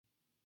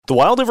The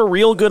Wild have a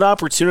real good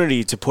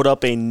opportunity to put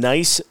up a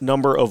nice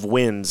number of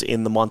wins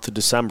in the month of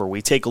December.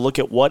 We take a look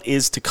at what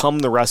is to come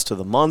the rest of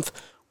the month.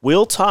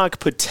 We'll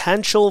talk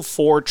potential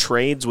for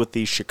trades with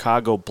the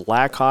Chicago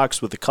Blackhawks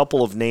with a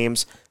couple of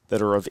names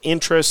that are of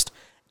interest.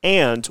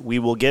 And we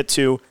will get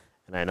to,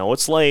 and I know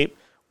it's late,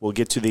 we'll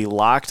get to the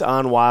Locked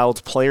On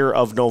Wild Player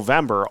of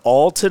November,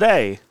 all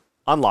today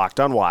on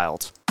Locked On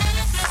Wild.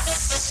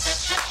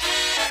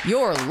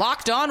 You're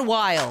Locked On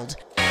Wild,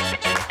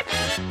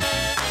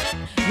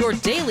 your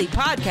daily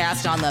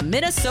podcast on the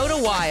Minnesota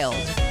Wild.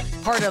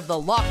 Part of the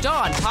Locked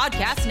On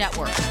Podcast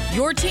Network,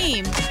 your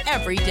team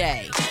every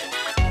day.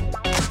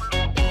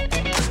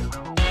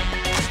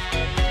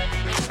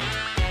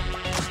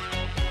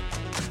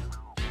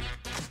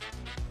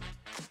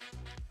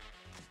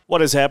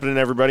 What is happening,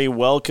 everybody?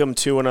 Welcome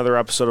to another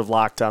episode of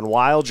Locked On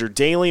Wild, your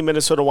daily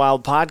Minnesota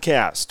Wild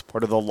podcast,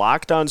 part of the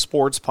Locked On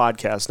Sports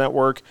Podcast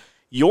Network,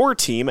 your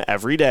team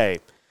every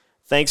day.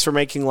 Thanks for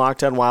making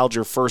Locked On Wild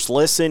your first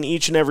listen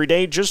each and every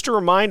day. Just a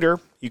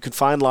reminder, you can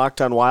find Locked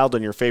On Wild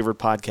on your favorite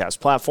podcast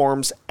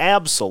platforms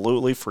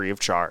absolutely free of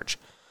charge.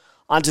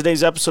 On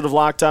today's episode of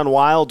Locked On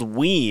Wild,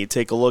 we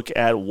take a look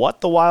at what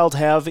the Wild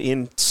have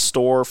in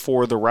store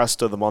for the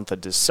rest of the month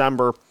of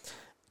December,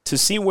 to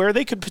see where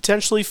they could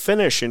potentially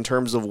finish in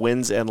terms of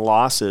wins and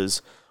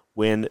losses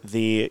when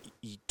the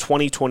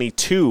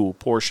 2022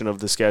 portion of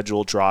the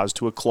schedule draws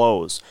to a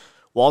close.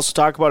 We'll also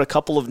talk about a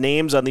couple of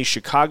names on the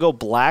Chicago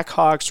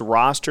Blackhawks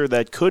roster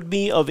that could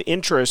be of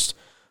interest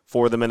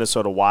for the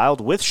Minnesota Wild,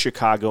 with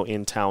Chicago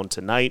in town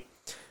tonight.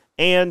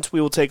 And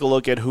we will take a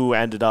look at who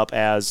ended up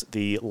as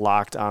the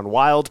Locked On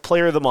Wild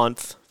Player of the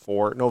Month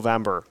for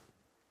November.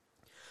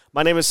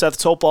 My name is Seth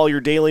Topal,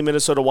 your daily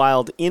Minnesota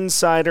Wild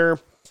insider.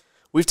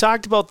 We've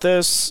talked about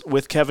this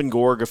with Kevin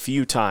Gorg a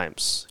few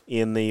times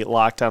in the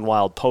Locked On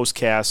Wild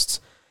postcasts,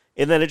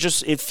 and then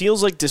it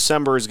feels like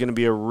December is going to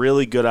be a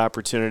really good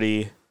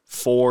opportunity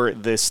for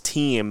this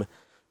team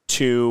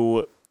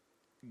to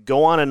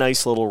go on a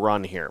nice little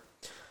run here.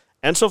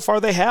 And so far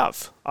they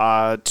have.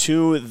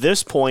 To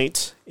this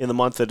point in the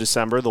month of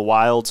December, the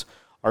Wild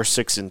are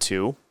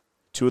 6-2.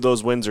 Two of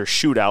those wins are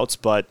shootouts,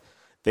 but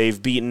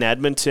they've beaten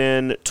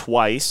Edmonton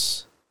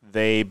twice.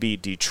 They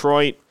beat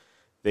Detroit.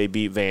 They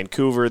beat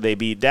Vancouver, they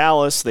beat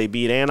Dallas, they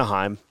beat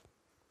Anaheim.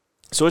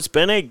 So it's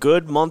been a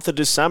good month of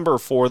December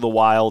for the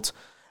Wild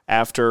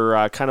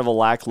after kind of a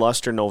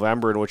lackluster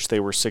November in which they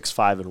were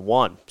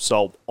 6-5-1.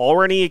 So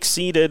already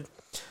exceeded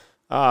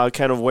kind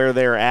of where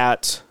they're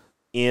at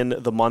in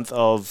the month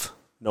of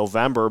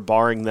November,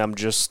 barring them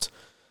just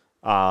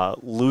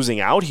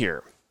losing out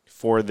here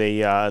for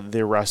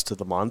the rest of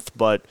the month.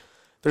 But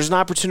there's an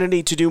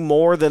opportunity to do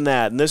more than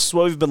that, and this is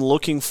what we've been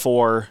looking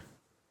for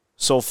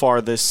so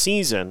far this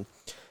season,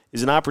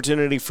 is an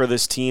opportunity for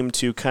this team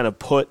to kind of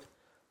put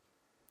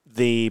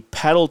the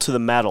pedal to the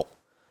metal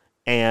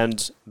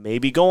and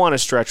maybe go on a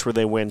stretch where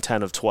they win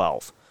 10 of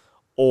 12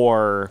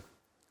 or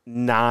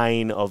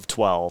 9 of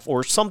 12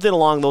 or something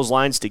along those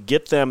lines to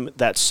get them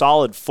that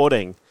solid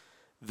footing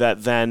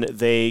that then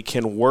they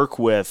can work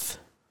with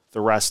the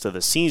rest of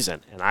the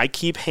season. And I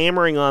keep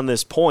hammering on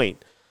this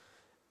point.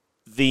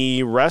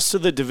 The rest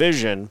of the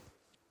division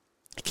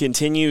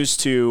continues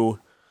to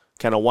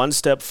kind of one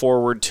step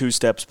forward, two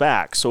steps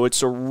back. So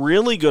it's a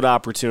really good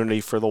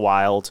opportunity for the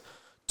Wild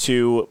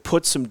to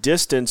put some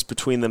distance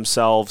between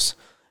themselves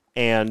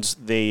and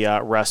the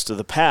rest of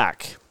the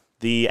pack.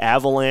 The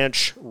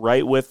Avalanche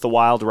right with the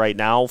Wild right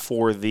now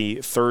for the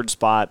third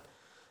spot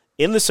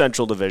in the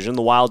Central Division.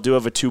 The Wild do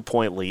have a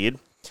 2-point lead,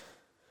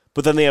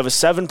 but then they have a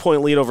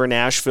 7-point lead over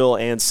Nashville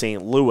and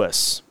St.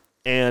 Louis.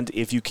 And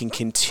if you can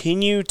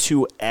continue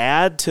to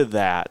add to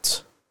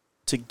that,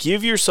 to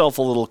give yourself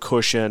a little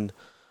cushion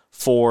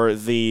for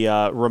the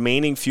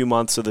remaining few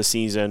months of the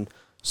season,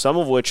 some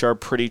of which are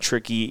pretty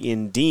tricky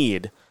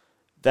indeed,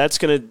 that's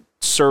going to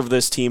serve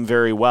this team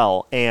very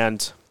well.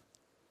 And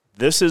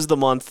this is the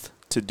month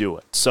to do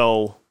it.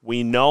 So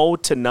we know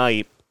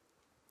tonight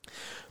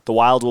the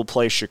Wild will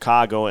play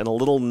Chicago, and a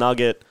little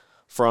nugget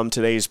from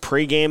today's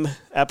pregame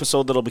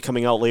episode that'll be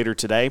coming out later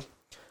today.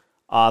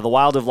 The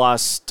Wild have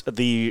lost,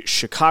 the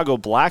Chicago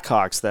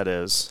Blackhawks, that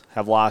is,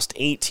 have lost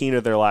 18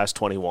 of their last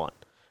 21.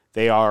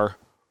 They are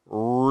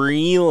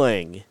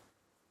reeling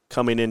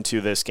coming into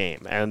this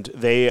game. And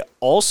they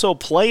also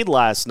played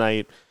last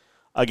night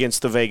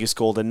against the Vegas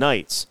Golden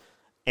Knights.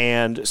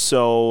 And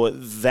so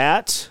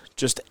that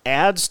just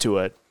adds to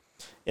it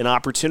an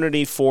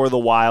opportunity for the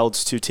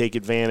Wilds to take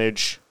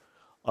advantage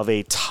of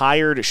a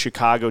tired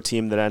Chicago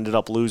team that ended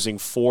up losing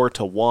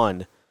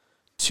 4-1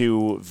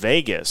 to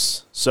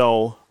Vegas.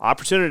 So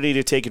opportunity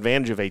to take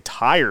advantage of a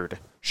tired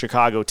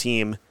Chicago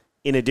team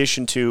in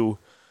addition to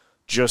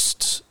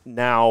just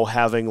now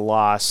having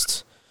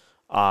lost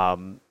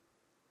 19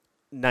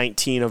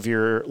 of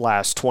your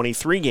last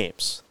 23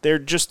 games. They're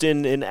just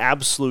in an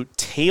absolute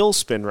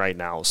tailspin right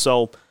now.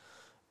 So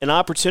an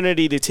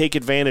opportunity to take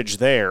advantage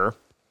there.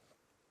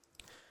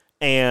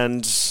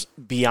 And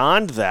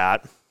beyond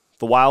that,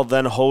 the Wild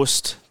then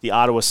host the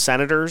Ottawa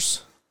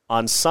Senators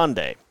on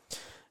Sunday.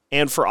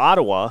 And for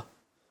Ottawa,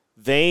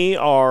 They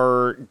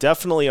are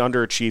definitely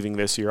underachieving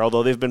this year,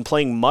 although they've been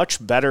playing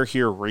much better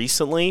here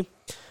recently.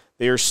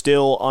 They are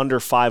still under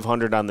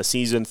 500 on the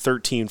season,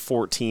 13,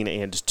 14,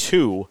 and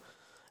 2.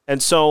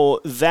 And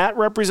so that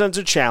represents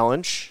a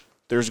challenge.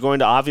 There's going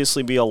to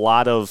obviously be a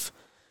lot of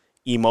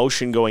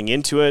emotion going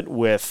into it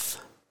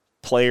with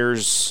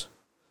players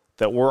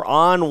that were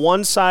on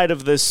one side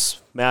of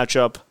this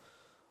matchup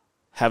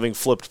having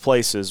flipped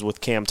places with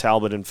Cam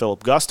Talbot and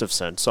Philip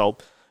Gustafson. So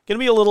going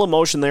to be a little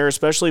emotion there,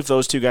 especially if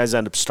those two guys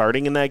end up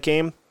starting in that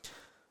game.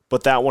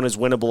 But that one is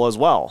winnable as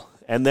well.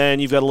 And then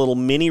you've got a little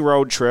mini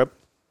road trip.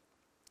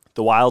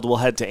 The Wild will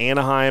head to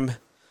Anaheim.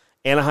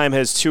 Anaheim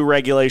has 2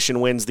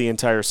 regulation wins the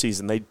entire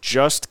season. They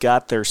just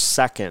got their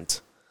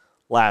second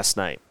last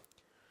night.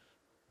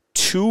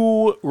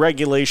 2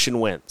 regulation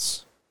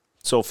wins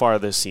so far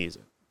this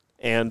season.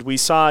 And we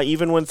saw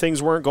even when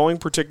things weren't going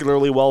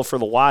particularly well for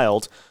the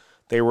Wild,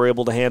 they were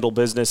able to handle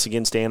business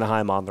against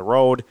Anaheim on the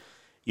road.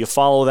 You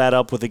follow that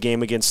up with a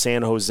game against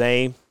San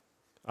Jose.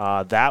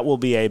 That will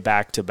be a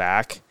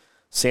back-to-back.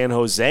 San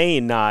Jose,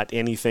 not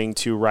anything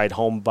to write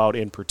home about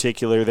in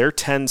particular. They're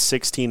 10,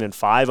 16, and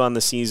 5 on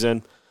the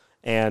season,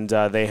 and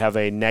they have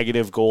a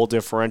negative goal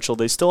differential.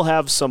 They still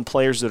have some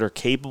players that are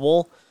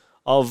capable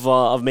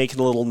of making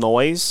a little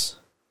noise,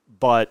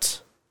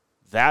 but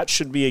that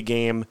should be a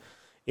game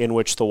in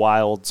which the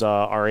Wilds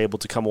are able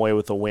to come away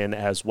with a win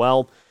as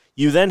well.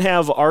 You then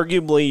have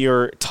arguably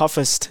your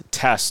toughest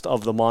test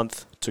of the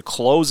month to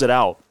close it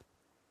out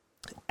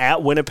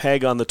at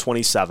Winnipeg on the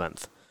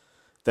 27th.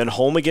 Then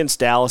home against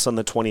Dallas on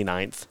the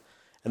 29th,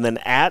 and then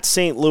at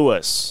St.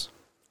 Louis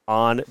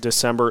on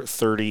December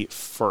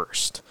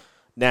 31st.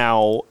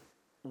 Now,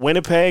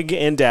 Winnipeg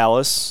and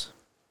Dallas,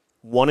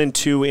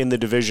 1-2 in the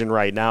division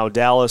right now.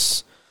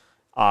 Dallas,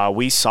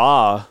 we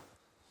saw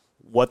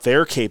what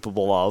they're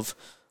capable of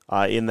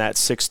in that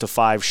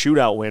 6-5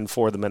 shootout win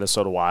for the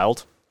Minnesota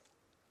Wild.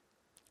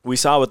 We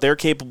saw what they're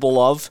capable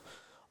of,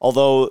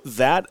 although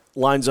that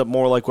lines up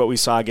more like what we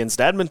saw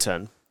against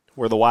Edmonton,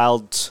 where the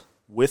Wild,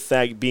 with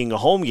that being a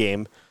home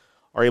game,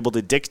 are able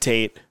to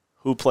dictate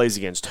who plays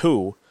against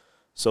who.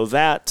 So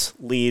that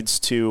leads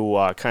to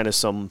a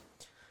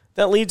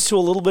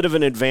little bit of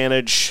an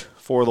advantage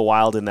for the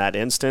Wild in that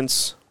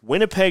instance.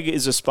 Winnipeg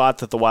is a spot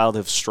that the Wild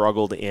have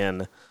struggled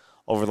in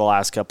over the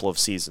last couple of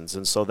seasons.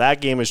 And so that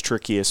game is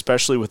tricky,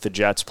 especially with the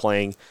Jets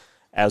playing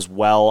as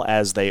well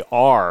as they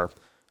are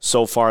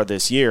so far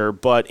this year.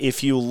 But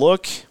if you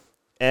look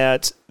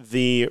at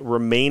the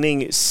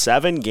remaining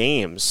 7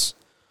 games,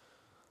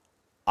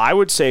 I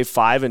would say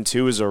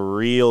 5-2 is a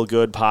real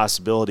good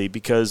possibility,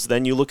 because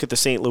then you look at the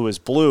St. Louis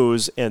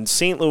Blues, and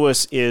St.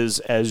 Louis is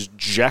as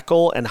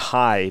Jekyll and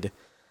Hyde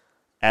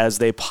as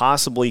they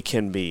possibly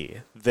can be.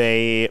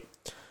 They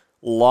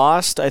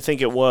lost, I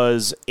think it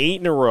was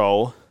 8 in a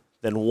row,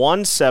 then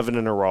won 7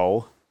 in a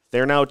row.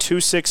 They're now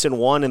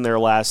 2-6-1 in their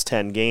last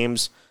 10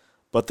 games,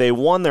 but they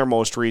won their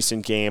most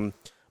recent game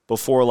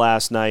before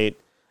last night.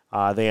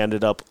 They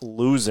ended up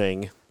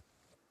losing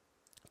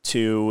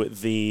to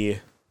the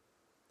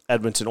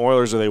Edmonton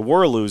Oilers, or they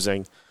were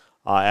losing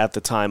at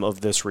the time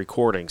of this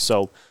recording.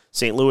 So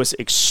St. Louis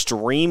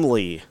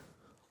extremely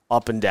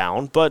up and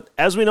down, but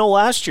as we know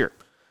last year,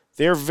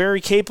 they're very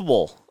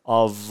capable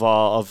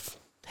of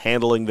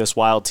handling this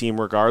Wild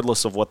team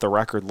regardless of what the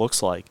record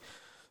looks like.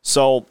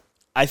 So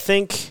I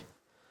think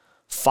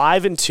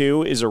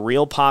 5-2 is a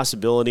real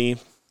possibility,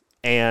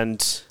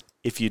 and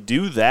if you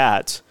do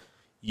that,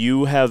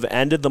 you have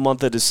ended the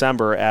month of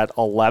December at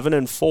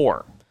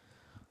 11-4.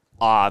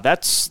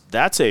 That's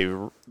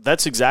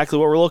exactly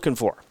what we're looking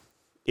for,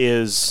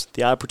 is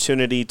the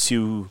opportunity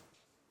to,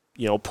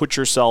 put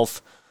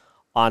yourself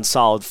on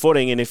solid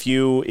footing. And if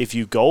you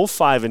go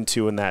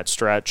 5-2 in that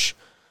stretch,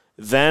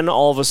 then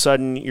all of a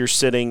sudden you're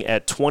sitting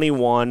at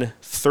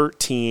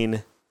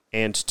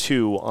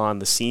 21-13-2 on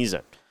the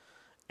season.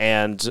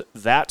 And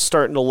that's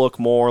starting to look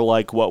more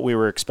like what we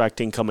were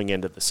expecting coming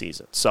into the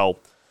season. So,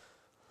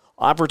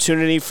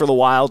 opportunity for the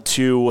Wild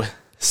to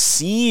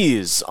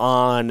seize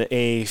on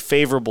a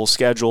favorable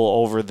schedule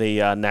over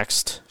the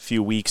next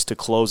few weeks to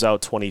close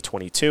out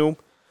 2022.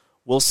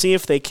 We'll see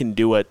if they can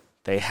do it.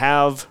 They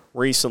have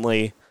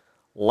recently.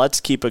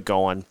 Let's keep it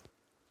going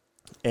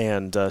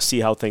and see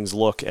how things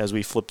look as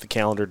we flip the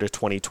calendar to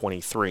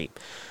 2023.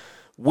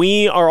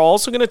 We are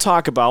also going to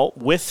talk about,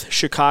 with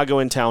Chicago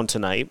in town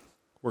tonight,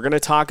 we're going to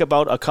talk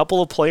about a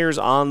couple of players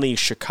on the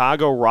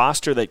Chicago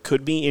roster that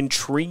could be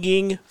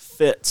intriguing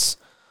fits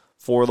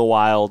for the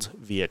Wild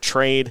via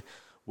trade.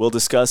 We'll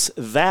discuss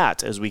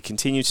that as we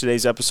continue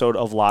today's episode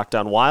of Locked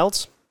On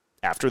Wilds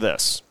after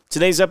this.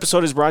 Today's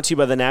episode is brought to you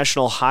by the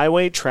National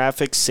Highway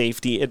Traffic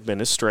Safety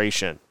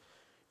Administration.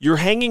 You're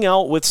hanging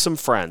out with some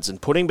friends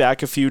and putting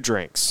back a few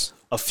drinks.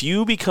 A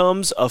few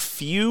becomes a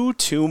few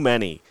too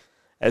many.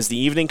 As the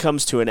evening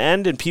comes to an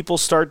end and people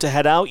start to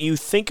head out, you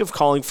think of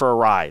calling for a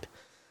ride.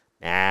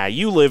 Nah,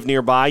 you live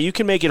nearby. You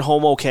can make it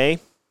home okay.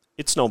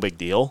 It's no big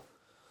deal.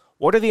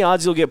 What are the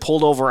odds you'll get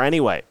pulled over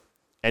anyway?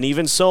 And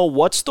even so,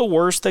 what's the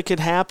worst that could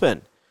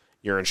happen?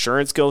 Your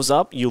insurance goes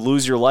up, you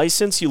lose your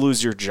license, you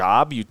lose your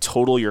job, you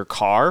total your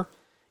car.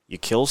 You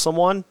kill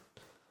someone?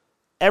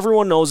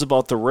 Everyone knows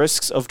about the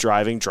risks of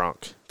driving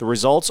drunk. The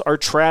results are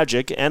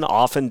tragic and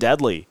often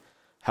deadly.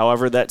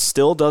 However, that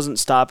still doesn't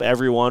stop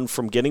everyone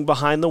from getting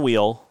behind the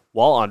wheel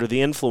while under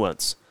the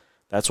influence.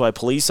 That's why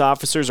police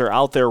officers are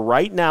out there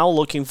right now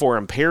looking for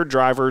impaired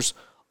drivers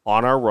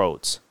on our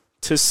roads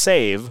to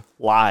save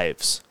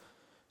lives.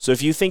 So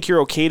if you think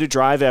you're okay to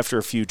drive after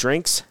a few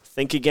drinks,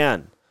 think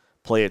again.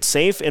 Play it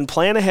safe and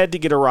plan ahead to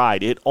get a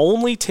ride. It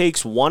only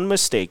takes one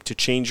mistake to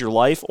change your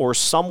life or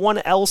someone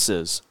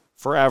else's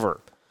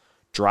forever.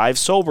 Drive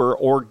sober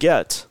or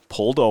get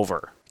pulled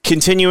over.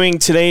 Continuing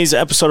today's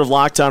episode of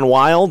Locked On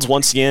Wild.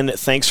 Once again,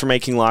 thanks for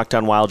making Locked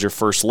On Wild your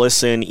first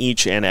listen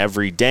each and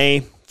every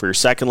day. For your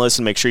second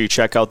listen, make sure you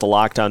check out the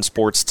Locked On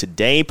Sports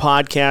Today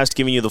podcast,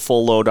 giving you the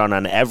full lowdown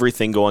on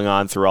everything going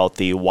on throughout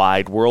the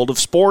wide world of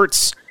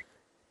sports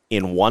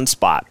in one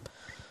spot.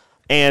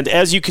 And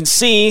as you can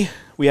see,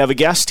 we have a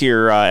guest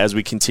here as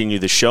we continue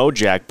the show,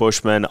 Jack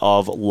Bushman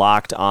of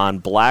Locked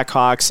On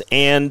Blackhawks,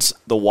 and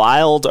the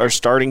Wild are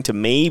starting to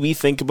maybe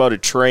think about a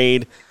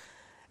trade.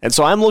 And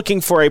so I'm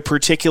looking for a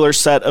particular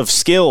set of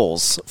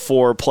skills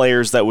for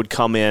players that would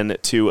come in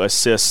to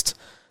assist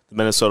the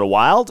Minnesota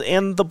Wild,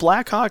 and the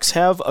Blackhawks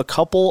have a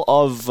couple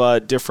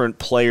of different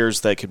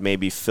players that could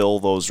maybe fill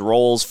those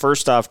roles.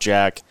 First off,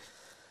 Jack,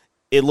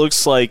 it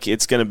looks like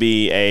it's going to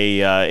be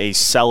a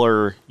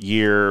seller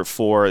year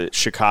for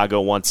Chicago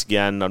once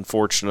again,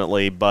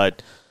 unfortunately.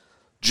 But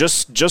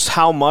just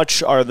how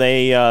much are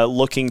they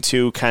looking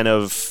to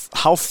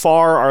how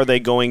far are they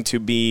going to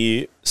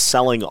be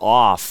selling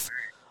off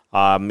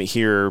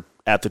here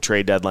at the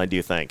trade deadline, do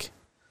you think?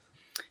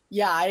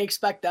 Yeah, I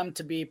expect them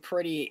to be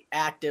pretty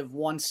active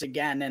once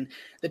again. And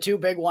the two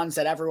big ones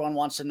that everyone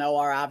wants to know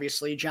are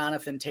obviously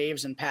Jonathan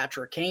Toews and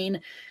Patrick Kane.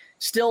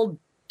 Still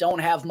don't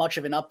have much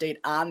of an update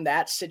on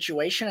that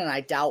situation, and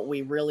I doubt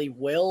we really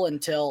will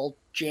until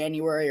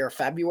January or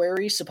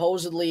February.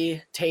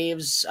 Supposedly,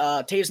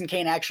 Toews and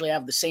Kane actually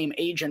have the same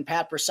agent,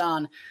 Pat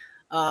Brisson.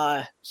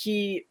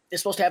 He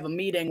is supposed to have a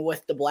meeting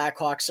with the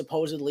Blackhawks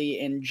supposedly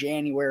in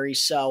January,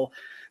 so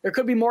there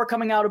could be more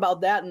coming out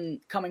about that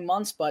in coming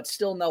months, but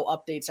still no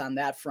updates on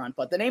that front.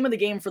 But the name of the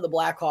game for the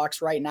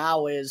Blackhawks right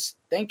now is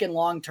thinking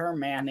long-term,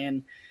 man,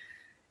 and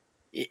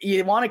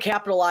you want to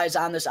capitalize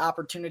on this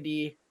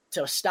opportunity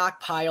to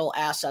stockpile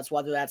assets,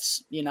 whether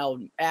that's,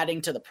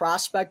 adding to the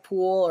prospect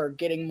pool or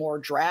getting more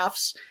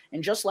drafts.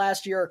 And just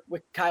last year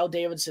with Kyle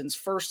Davidson's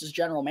first as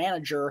general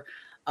manager,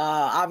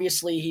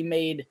 obviously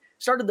he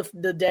started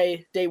the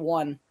day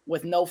one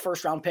with no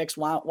first round picks,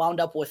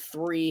 wound up with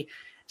 3,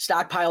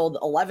 stockpiled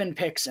 11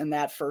 picks in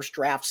that first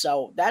draft.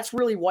 So that's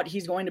really what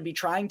he's going to be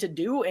trying to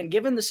do. And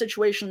given the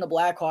situation the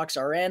Blackhawks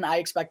are in, I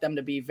expect them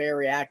to be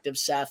very active,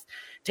 Seth.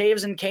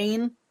 Toews and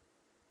Kane,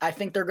 I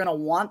think they're going to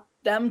want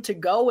them to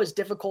go, as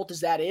difficult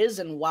as that is.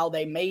 And while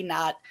they may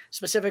not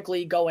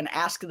specifically go and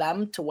ask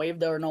them to waive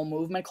their no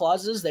movement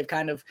clauses, they've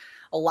kind of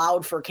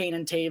allowed for Kane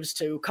and Toews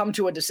to come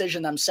to a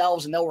decision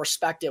themselves, and they'll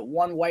respect it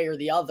one way or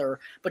the other.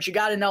 But you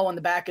got to know in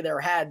the back of their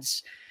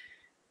heads,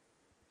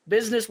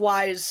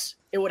 business-wise,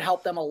 it would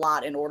help them a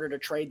lot in order to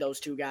trade those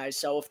two guys.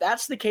 So if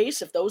that's the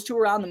case, if those two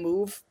are on the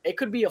move, it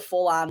could be a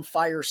full-on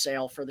fire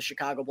sale for the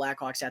Chicago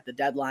Blackhawks at the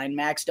deadline.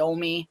 Max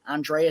Domi,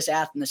 Andreas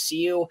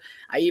Athanasiou.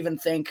 I even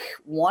think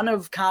one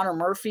of Connor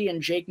Murphy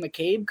and Jake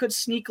McCabe could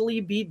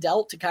sneakily be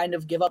dealt to kind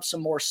of give up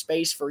some more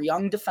space for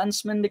young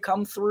defensemen to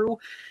come through.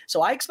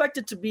 So I expect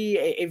it to be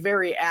a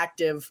very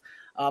active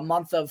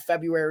month of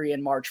February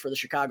and March for the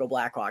Chicago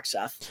Blackhawks,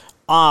 Seth.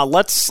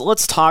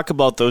 Let's talk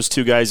about those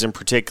two guys in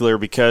particular,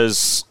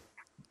 because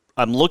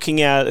I'm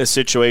looking at a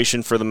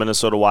situation for the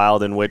Minnesota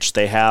Wild in which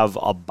they have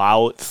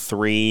about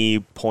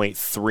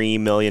 $3.3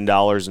 million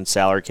in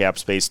salary cap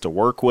space to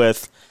work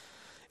with.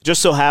 It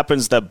just so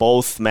happens that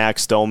both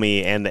Max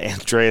Domi and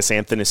Andreas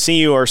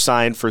Athanasiou are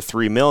signed for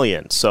 $3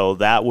 million, so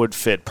that would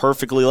fit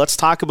perfectly. Let's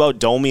talk about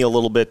Domi a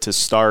little bit to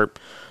start.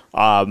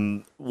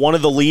 One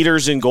of the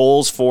leaders in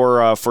goals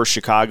for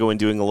Chicago, and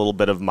doing a little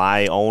bit of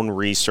my own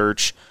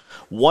research.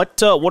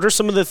 What are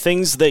some of the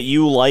things that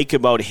you like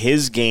about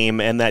his game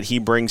and that he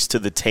brings to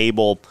the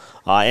table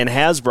and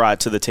has brought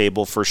to the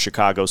table for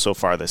Chicago so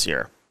far this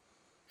year?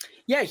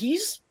 Yeah,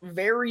 he's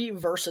very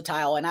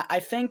versatile, and I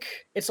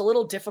think it's a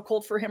little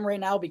difficult for him right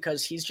now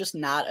because he's just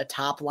not a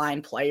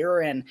top-line player,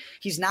 and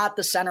he's not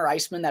the center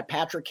iceman that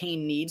Patrick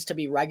Kane needs to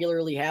be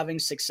regularly having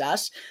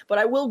success. But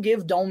I will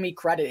give Domi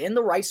credit. In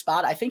the right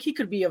spot, I think he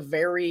could be a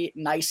very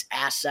nice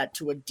asset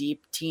to a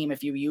deep team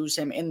if you use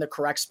him in the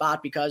correct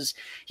spot, because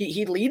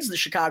he leads the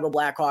Chicago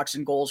Blackhawks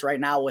in goals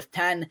right now with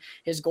 10.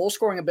 His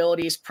goal-scoring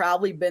ability has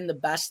probably been the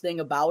best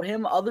thing about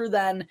him, other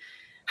than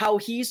how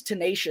he's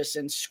tenacious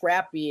and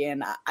scrappy.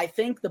 And I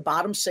think the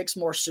bottom 6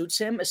 more suits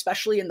him,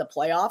 especially in the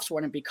playoffs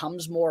when it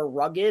becomes more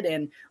rugged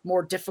and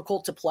more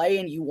difficult to play.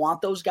 And you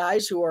want those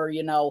guys who are,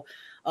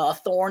 a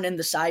thorn in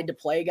the side to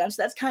play against.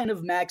 That's kind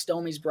of Max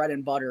Domi's bread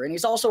and butter. And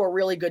he's also a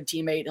really good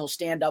teammate. He'll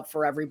stand up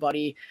for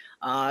everybody.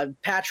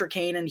 Patrick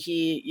Kane and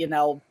he,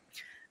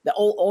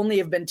 only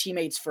have been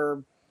teammates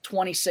for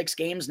 26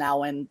 games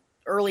now. And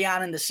early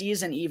on in the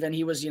season, even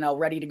he was,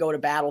 ready to go to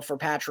battle for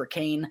Patrick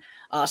Kane.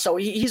 So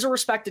he's a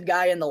respected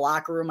guy in the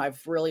locker room.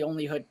 I've really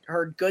only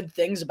heard good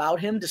things about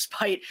him,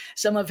 despite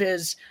some of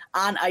his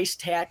on-ice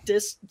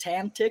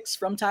tactics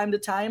from time to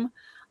time.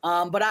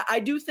 But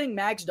I do think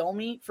Max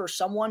Domi, for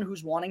someone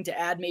who's wanting to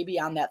add maybe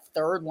on that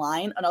third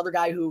line, another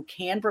guy who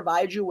can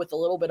provide you with a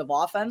little bit of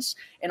offense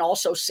and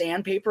also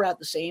sandpaper at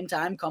the same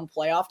time come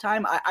playoff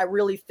time, I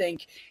really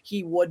think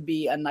he would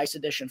be a nice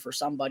addition for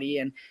somebody.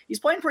 And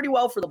he's playing pretty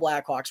well for the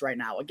Blackhawks right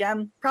now.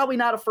 Again, probably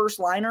not a first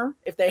liner.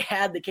 If they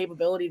had the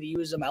capability to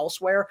use him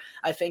elsewhere,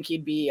 I think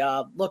he'd be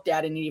looked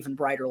at in an even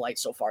brighter light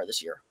so far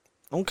this year.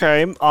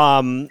 Okay.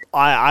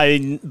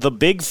 The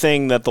big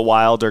thing that the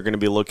Wild are going to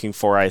be looking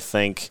for, I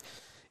think,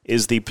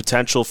 is the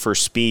potential for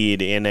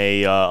speed in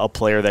a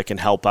player that can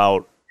help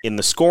out in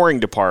the scoring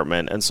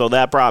department. And so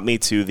that brought me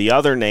to the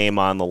other name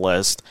on the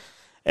list,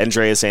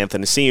 Andreas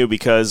Athanasiou,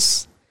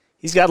 because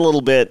he's got a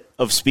little bit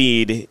of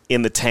speed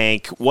in the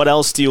tank. What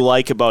else do you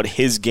like about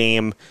his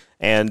game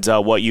and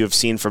what you have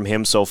seen from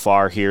him so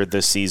far here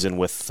this season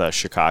with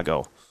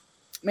Chicago?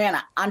 Man,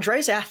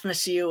 Andreas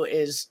Athanasiou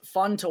is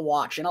fun to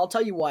watch. And I'll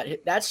tell you what,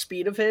 that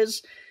speed of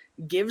his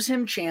gives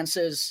him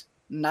chances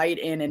night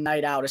in and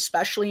night out,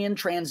 especially in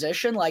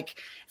transition. Like,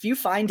 if you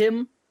find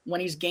him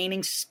when he's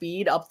gaining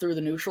speed up through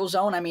the neutral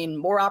zone, I mean,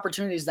 more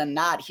opportunities than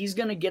not, he's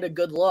going to get a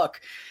good look.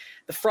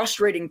 The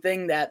frustrating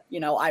thing that,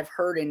 I've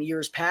heard in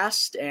years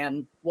past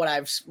and what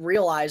I've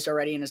realized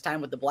already in his time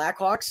with the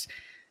Blackhawks,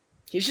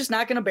 he's just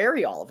not going to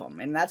bury all of them.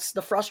 And that's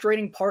the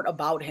frustrating part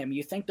about him.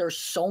 You think there's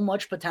so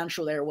much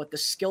potential there with the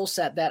skill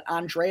set that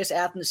Andreas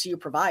Athanasiou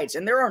provides.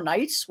 And there are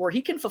nights where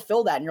he can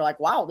fulfill that. And you're like,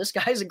 wow, this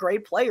guy's a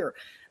great player.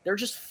 They're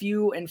just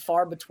few and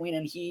far between,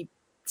 and he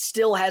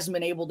still hasn't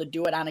been able to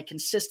do it on a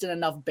consistent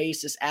enough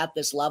basis at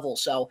this level.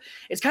 So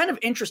it's kind of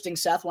interesting,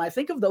 Seth. When I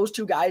think of those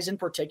two guys in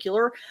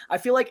particular, I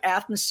feel like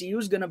Athanasiou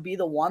is going to be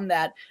the one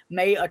that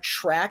may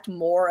attract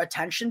more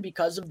attention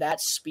because of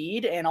that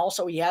speed, and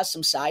also he has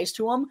some size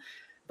to him.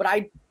 But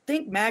I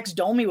think Max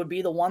Domi would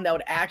be the one that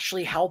would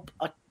actually help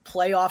a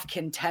playoff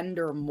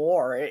contender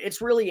more.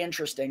 It's really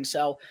interesting.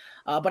 So,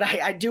 but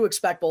I do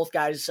expect both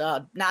guys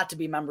not to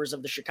be members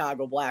of the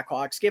Chicago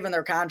Blackhawks. Given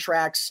their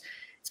contracts,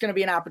 it's going to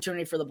be an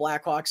opportunity for the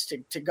Blackhawks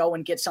to go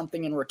and get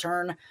something in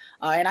return.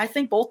 And I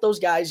think both those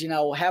guys,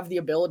 have the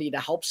ability to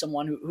help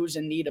someone who's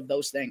in need of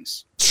those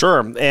things.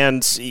 Sure.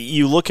 And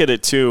you look at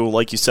it too,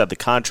 like you said, the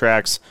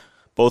contracts,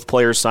 both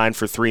players signed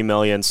for $3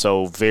 million,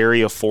 so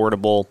very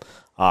affordable.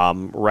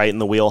 Right in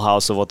the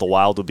wheelhouse of what the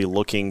Wild would be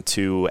looking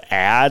to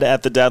add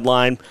at the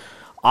deadline.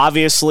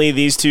 Obviously,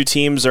 these two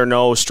teams are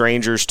no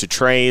strangers to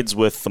trades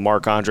with the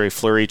Marc-Andre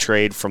Fleury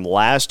trade from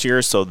last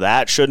year, so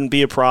that shouldn't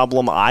be a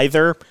problem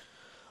either.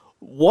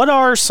 What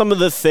are some of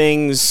the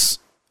things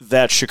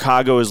that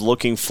Chicago is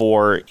looking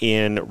for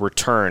in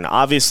return?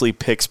 Obviously,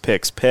 picks,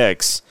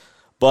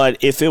 but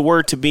if it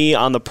were to be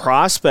on the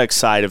prospect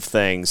side of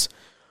things,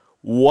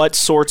 what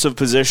sorts of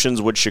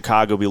positions would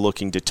Chicago be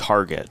looking to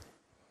target?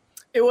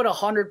 It would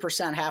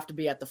 100% have to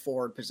be at the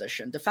forward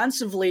position.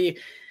 Defensively,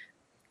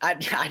 I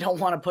don't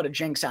want to put a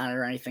jinx on it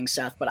or anything,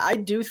 Seth, but I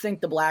do think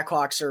the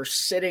Blackhawks are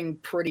sitting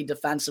pretty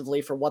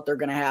defensively for what they're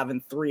going to have in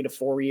 3 to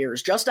 4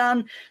 years. Just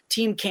on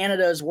Team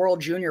Canada's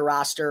World Junior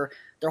roster,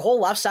 their whole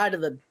left side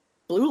of the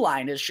blue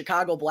line is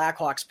Chicago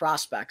Blackhawks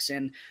prospects.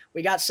 And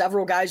we got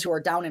several guys who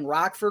are down in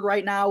Rockford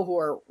right now who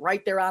are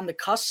right there on the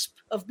cusp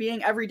of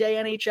being everyday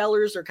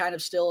NHLers. They're kind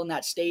of still in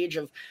that stage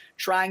of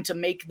trying to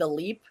make the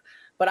leap.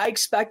 But I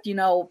expect,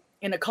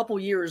 in a couple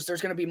years,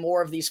 there's going to be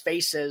more of these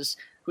faces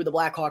who the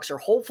Blackhawks are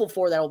hopeful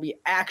for that will be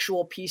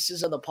actual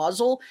pieces of the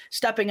puzzle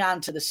stepping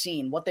onto the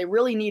scene. What they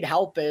really need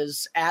help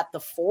is at the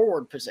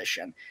forward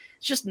position.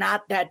 It's just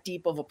not that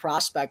deep of a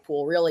prospect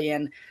pool, really.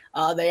 And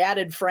they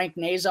added Frank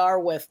Nazar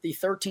with the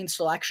 13th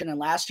selection in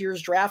last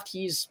year's draft.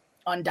 He's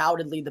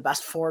undoubtedly the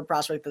best forward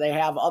prospect that they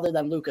have other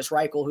than Lucas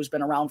Reichel, who's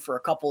been around for a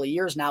couple of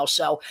years now.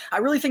 So I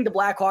really think the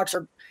Blackhawks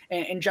are,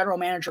 and general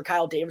manager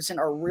Kyle Davidson,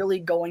 are really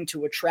going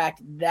to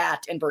attract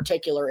that in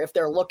particular. If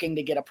they're looking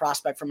to get a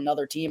prospect from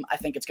another team, I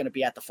think it's going to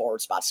be at the forward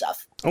spot,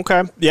 Seth.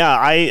 Okay. Yeah,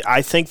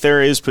 I think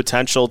there is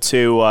potential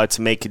to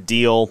make a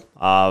deal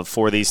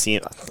for these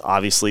teams.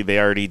 Obviously, they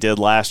already did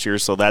last year,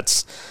 so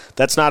that's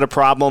not a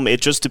problem. It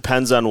just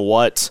depends on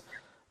what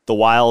the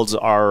Wilds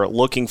are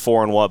looking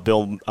for and what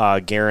Bill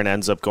Guerin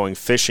ends up going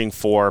fishing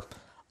for.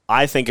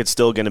 I think it's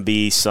still going to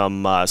be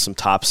some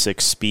top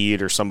six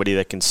speed or somebody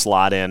that can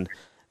slot in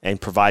and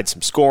provide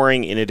some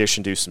scoring in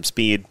addition to some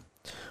speed.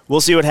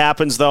 We'll see what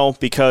happens, though,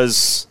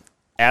 because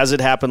as it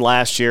happened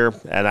last year,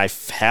 and I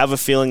have a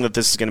feeling that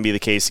this is going to be the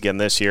case again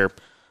this year,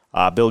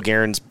 Bill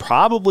Guerin's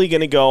probably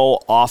going to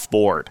go off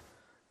board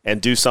and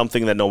do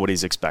something that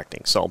nobody's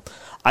expecting. So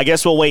I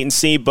guess we'll wait and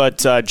see. But,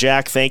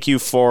 Jack, thank you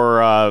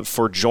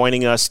for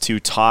joining us to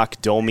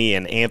talk Domi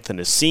and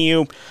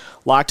Athanasiou.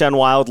 Locked On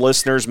Wild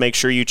listeners, make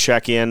sure you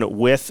check in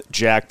with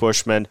Jack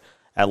Bushman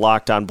at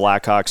Locked On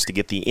Blackhawks to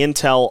get the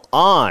intel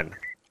on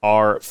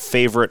our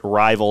favorite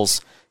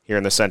rivals here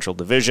in the Central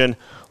Division.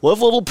 We'll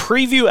have a little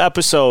preview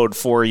episode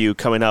for you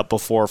coming up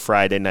before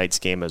Friday night's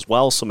game as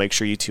well, so make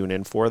sure you tune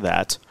in for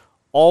that.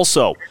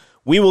 Also,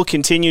 we will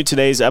continue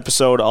today's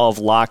episode of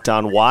Locked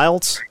On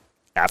Wild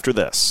after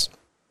this.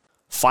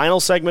 Final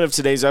segment of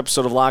today's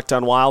episode of Locked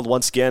On Wild.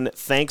 Once again,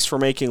 thanks for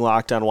making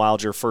Locked On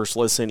Wild your first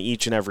listen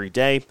each and every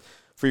day.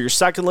 For your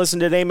second listen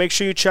today, make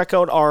sure you check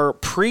out our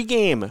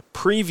pregame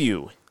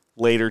preview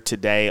later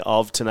today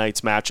of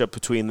tonight's matchup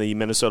between the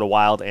Minnesota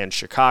Wild and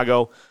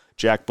Chicago.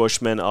 Jack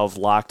Bushman of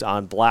Locked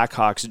On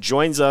Blackhawks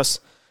joins us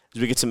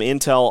as we get some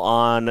intel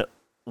on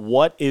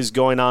what is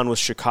going on with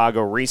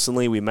Chicago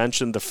recently. We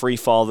mentioned the free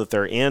fall that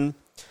they're in.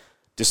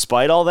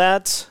 Despite all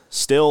that,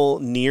 still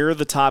near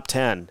the top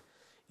 10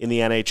 in the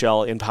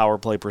NHL in power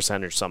play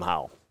percentage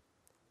somehow.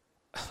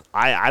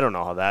 I don't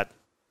know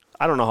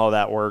how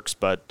that works,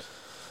 but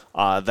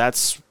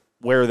that's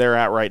where they're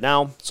at right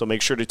now. So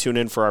make sure to tune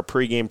in for our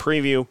pregame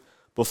preview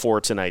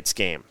before tonight's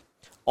game.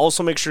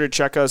 Also, make sure to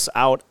check us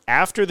out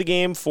after the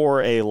game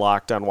for a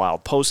Locked On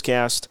Wild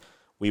postcast.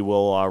 We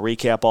will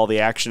recap all the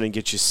action and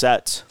get you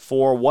set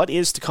for what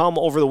is to come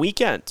over the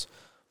weekend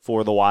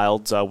for the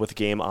Wilds with the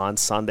game on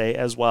Sunday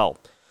as well.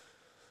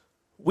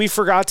 We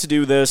forgot to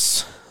do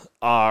this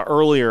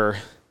earlier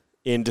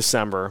in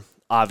December,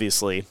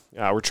 obviously.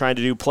 We're trying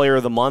to do Player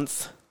of the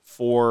Month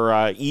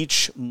for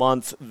each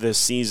month this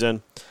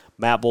season.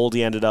 Matt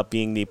Boldy ended up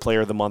being the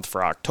Player of the Month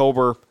for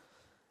October.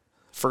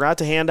 Forgot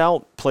to hand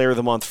out Player of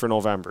the Month for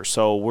November,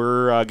 so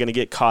we're going to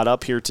get caught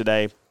up here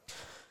today.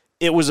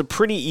 It was a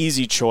pretty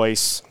easy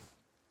choice.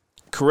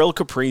 Kirill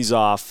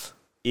Kaprizov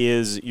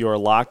is your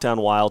Locked On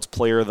Wild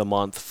Player of the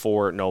Month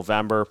for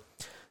November.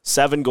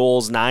 7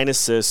 goals, 9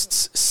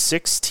 assists,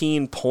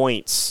 16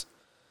 points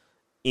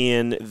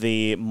in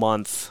the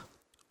month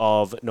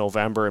of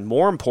November, and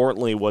more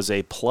importantly was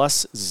a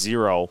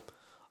 +0.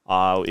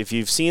 If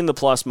you've seen the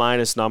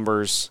plus-minus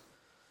numbers,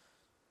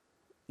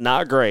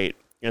 not great.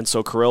 And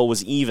so Kirill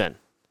was even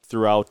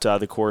throughout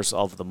the course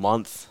of the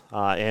month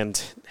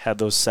and had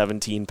those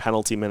 17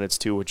 penalty minutes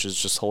too, which is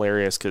just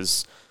hilarious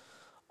because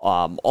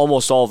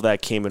almost all of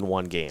that came in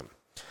one game.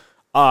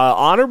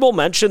 Honorable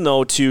mention,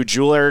 though, to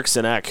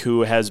Joel-Eriksson Ek,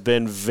 who has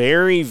been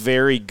very,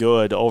 very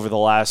good over the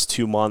last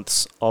 2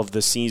 months of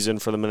the season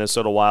for the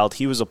Minnesota Wild.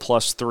 He was a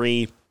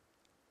 +3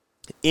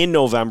 in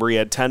November. He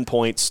had 10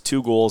 points,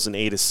 2 goals, and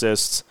 8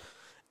 assists.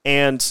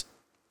 And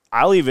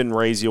I'll even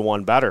raise you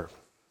one better.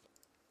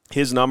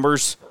 His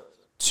numbers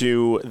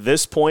to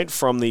this point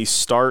from the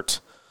start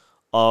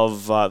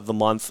of the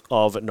month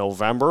of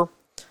November: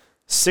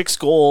 6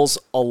 goals,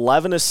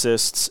 11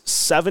 assists,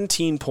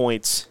 17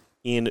 points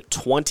in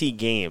 20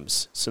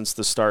 games since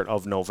the start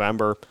of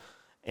November.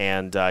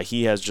 And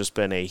he has just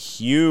been a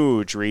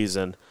huge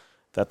reason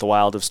that the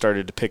Wild have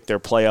started to pick their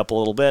play up a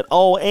little bit.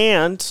 Oh,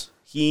 and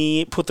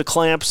he put the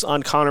clamps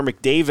on Connor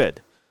McDavid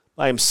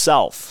by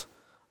himself.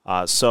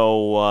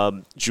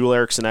 So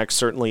Joel-Eriksson Ek,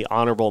 certainly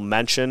honorable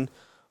mention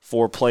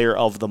for Player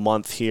of the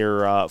Month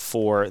here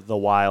for the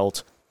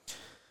Wild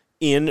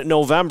in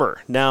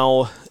November.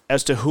 Now,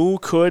 as to who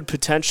could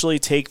potentially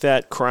take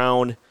that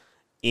crown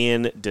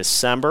in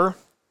December,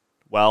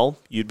 well,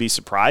 you'd be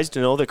surprised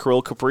to know that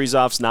Kirill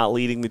Kaprizov's not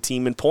leading the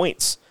team in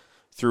points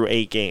through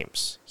 8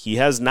 games. He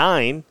has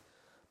 9,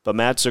 but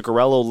Matt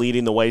Zuccarello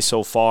leading the way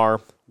so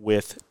far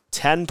with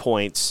 10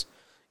 points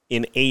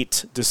in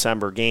 8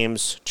 December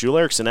games.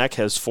 Joel-Eriksson Ek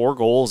has 4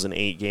 goals in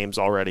 8 games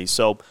already.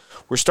 So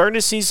we're starting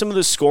to see some of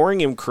the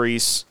scoring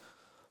increase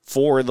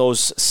for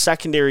those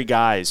secondary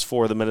guys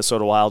for the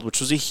Minnesota Wild,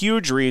 which was a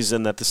huge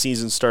reason that the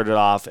season started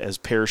off as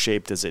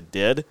pear-shaped as it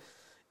did,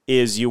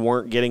 is you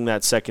weren't getting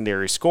that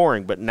secondary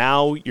scoring. But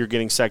now you're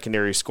getting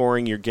secondary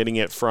scoring. You're getting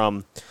it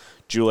from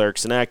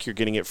Joel-Eriksson Ek. You're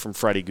getting it from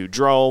Freddie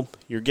Gaudreau.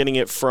 You're getting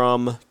it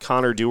from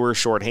Connor Dewar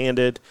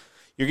shorthanded.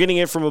 You're getting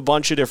it from a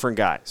bunch of different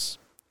guys.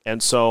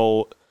 And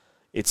so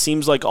it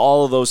seems like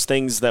all of those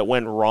things that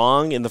went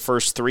wrong in the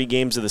first 3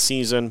 games of the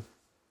season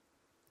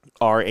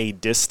are a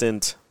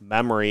distant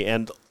memory.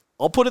 And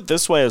I'll put it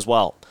this way as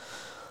well.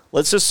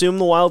 Let's assume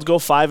the Wild go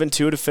 5-2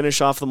 to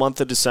finish off the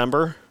month of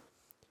December.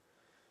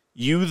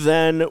 You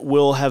then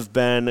will have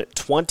been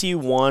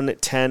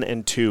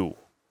 21-10-2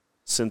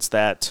 since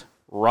that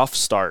rough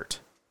start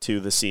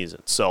to the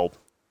season. So,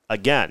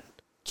 again,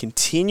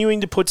 continuing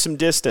to put some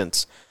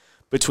distance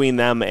between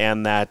them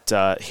and that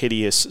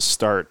hideous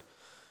start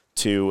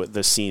to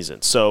the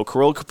season. So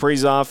Kirill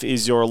Kaprizov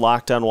is your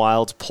Locked On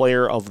Wild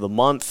Player of the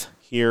Month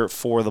here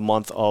for the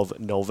month of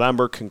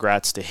November.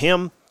 Congrats to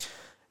him.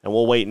 And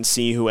we'll wait and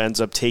see who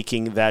ends up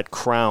taking that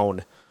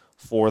crown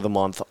for the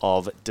month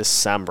of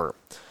December.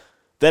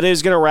 That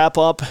is going to wrap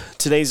up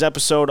today's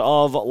episode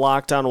of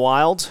Locked On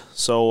Wild.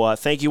 So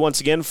thank you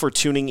once again for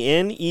tuning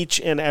in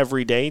each and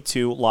every day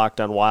to Locked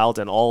On Wild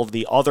and all of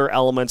the other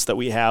elements that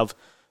we have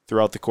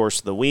throughout the course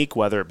of the week,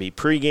 whether it be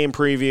pregame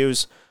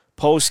previews,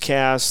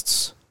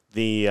 postcasts,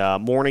 the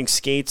morning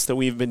skates that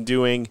we've been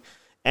doing,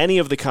 any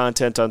of the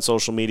content on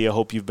social media.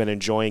 Hope you've been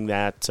enjoying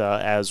that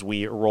as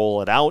we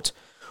roll it out.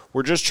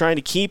 We're just trying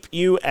to keep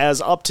you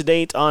as up to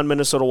date on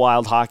Minnesota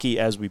Wild hockey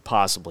as we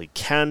possibly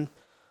can.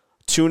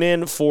 Tune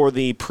in for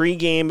the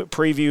pregame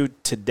preview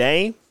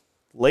today,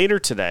 later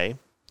today,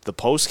 the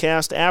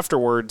postcast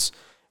afterwards,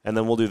 and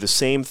then we'll do the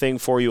same thing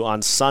for you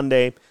on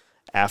Sunday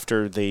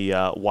after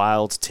the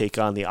Wild take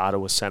on the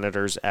Ottawa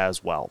Senators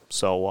as well.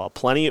 So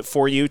plenty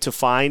for you to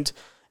find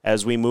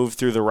as we move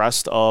through the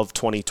rest of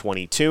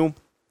 2022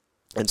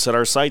 and set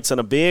our sights on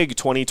a big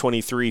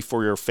 2023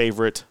 for your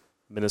favorite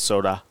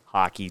Minnesota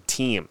hockey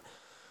team.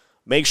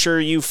 Make sure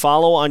you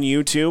follow on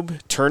YouTube,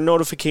 turn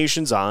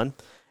notifications on,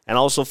 and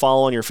also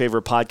follow on your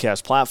favorite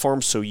podcast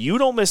platform so you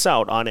don't miss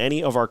out on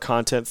any of our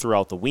content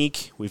throughout the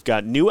week. We've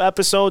got new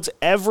episodes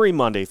every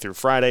Monday through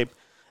Friday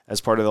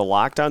as part of the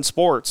Locked On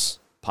Sports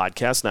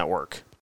Podcast Network.